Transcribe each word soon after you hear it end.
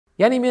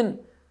Ya'ni men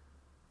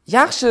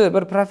yaxshi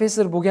bir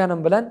professor bo'lganim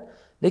bilan,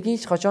 lekin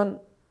hech qachon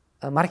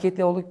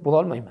marketolog bo'la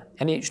olmayman.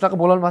 Ya'ni shunaqa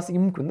bo'la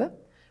olmasligim mumkin-da.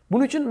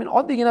 Buning uchun men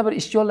oddiygina bir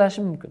ishchi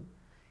yollashim mumkin.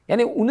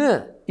 Ya'ni uni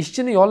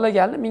ishchini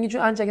yollaganini men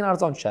uchun anchagina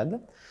arzon tushadi.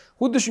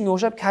 Xuddi shunga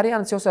o'xshab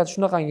Koreyaning siyosati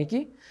shunaqangaki,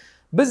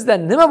 bizda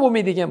nima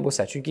bo'lmaydigan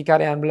bo'lsa, chunki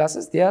Koreyani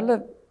bilasiz, deyarli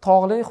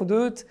tog'li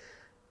hudud,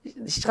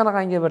 hech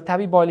qanaqangi bir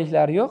tabiiy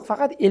boyliklari yo'q,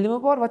 faqat ilmi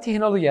bor va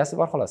texnologiyasi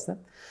bor xolos-da.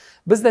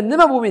 Bizda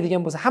nima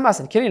bo'lmaydigan bo'lsa,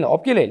 hammasini kelinglar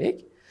olib kelaylik.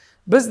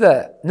 Bizda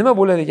nima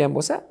bo'ladigan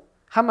bo'lsa,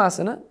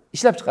 hammasini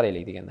ishlab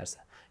chiqaraylik degan narsa.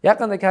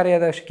 Yaqinda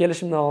Koreyada shu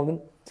kelishimdan oldin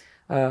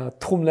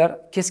tuxumlar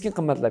keskin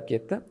qimmatlab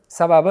ketdi.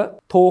 Sababi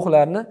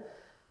tovuqlarni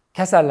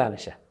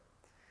kasallanishi.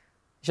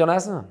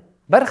 Ishonasizmi?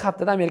 Bir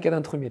haftada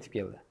Amerikadan tuxum yetib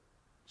keldi.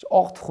 Shu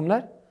oq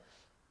tuxumlar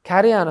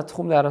Koreyaning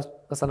tuxumlari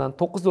masalan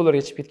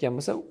 $9 chiqib ketgan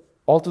bo'lsa,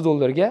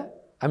 $6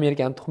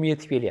 Amerikaning tuxumi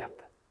yetib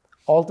kelyapti.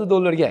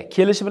 $6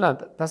 kelishi bilan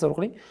tasavvur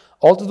qiling.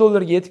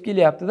 $6 yetib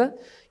kelyapti-da,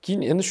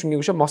 keyin endi shunga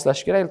o'xshab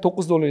moslashish kerak.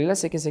 $9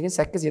 sekin-sekin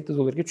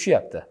 $8-7 ga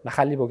tushyapti,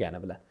 mahalliy bo'lgani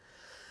bilan.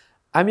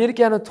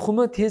 Amerikaning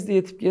tuxumi tezda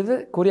yetib keldi,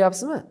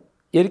 ko'ryapsizmi?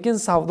 Erkin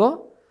savdo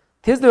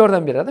tezda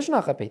yordam beradi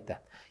shunaqa paytda.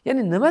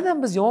 Ya'ni nimadan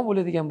biz yomon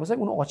bo'ladigan bo'lsak,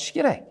 uni ochish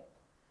kerak.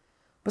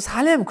 Biz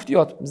hali ham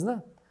kutayotibmiz-da.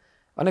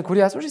 Mana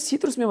ko'ryapsizmi, o'sha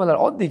sitrus mevalar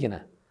oddiygina.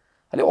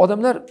 Hali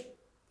odamlar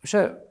o'sha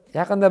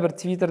yaqinda bir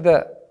Twitterda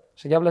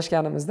o'sha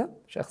gaplashganimizda,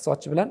 o'sha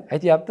iqtisodchi bilan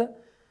aytayapti,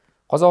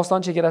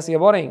 Qozog'iston chegarasiga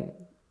boring.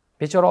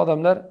 Bechora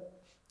odamlar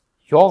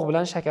yog'q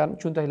bilan shakarni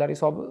cho'ntaklariga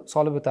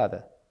solib o'tadi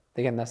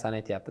degan narsani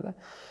aytayapti-da.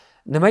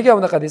 Nimaga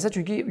bunaqa desa,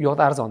 chunki u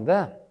yoqda arzon-da.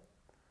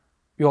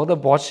 U yoqda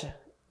boj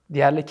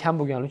deyarli kam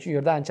bo'lgani uchun u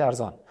yerda ancha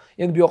arzon.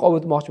 Endi bu yoqqa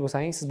o'tmoqchi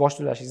bo'lsangiz, siz boj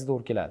to'lashingiz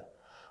to'g'ri keladi.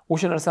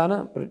 O'sha narsani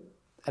bir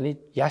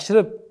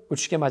yashirib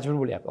o'tishga majbur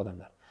bo'lyapti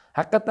odamlar.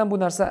 Haqiqatan bu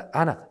narsa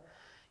aniq.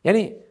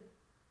 Ya'ni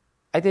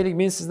aytaylik,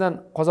 men sizdan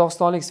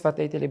Qozog'istonlik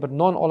sifatida aytaylik bir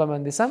non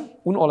olaman desam,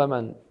 uni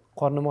olaman,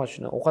 qornim och,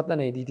 shuni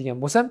ovqatlanay deydigan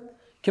bo'lsam,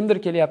 kimdir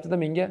kelyapti-da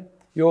menga,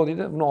 yo'q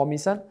deydi, buni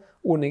olmaysan,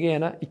 o'rniga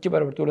yana 2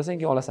 barobar to'lasang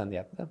keyin olasan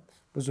deyapti-da.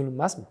 Bu zulm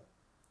emasmi?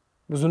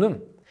 Bu zulm.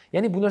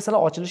 Ya'ni bu narsalar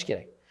ochilish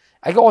kerak.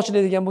 Agar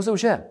ochiladigan bo'lsa,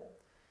 o'sha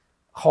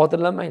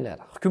xavotirlanmanglar.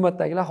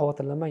 Hukumatdagilar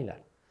xavotirlanmanglar.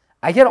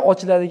 Agar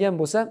ochiladigan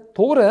bo'lsa,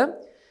 to'g'ri,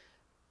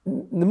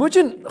 nima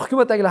uchun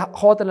hukumatdagilar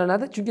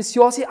xavotirlanadi? Chunki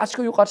siyosiy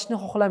ochko yo'qotishni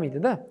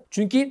xohlamaydi-da.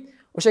 Chunki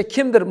o'sha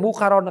kimdir bu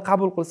qarorni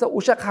qabul qilsa,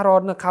 o'sha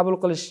qarorni qabul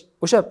qilish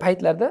o'sha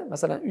paytlarda,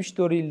 masalan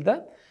 3-4 yilda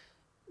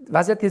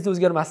vaziyat tezda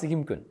o'zgarmasligi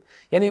mumkin.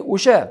 Ya'ni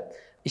o'sha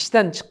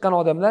ishdan chiqqan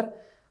odamlar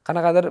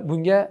qanaqadir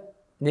bunga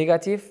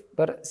negativ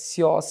bir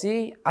siyosiy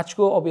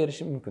ochko olib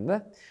berishi mumkin-da.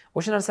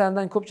 O'sha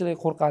narsalardan ko'pchilik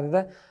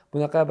qo'rqadi-da,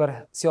 bunaqa bir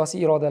siyosiy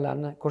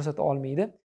irodalarni ko'rsata olmaydi.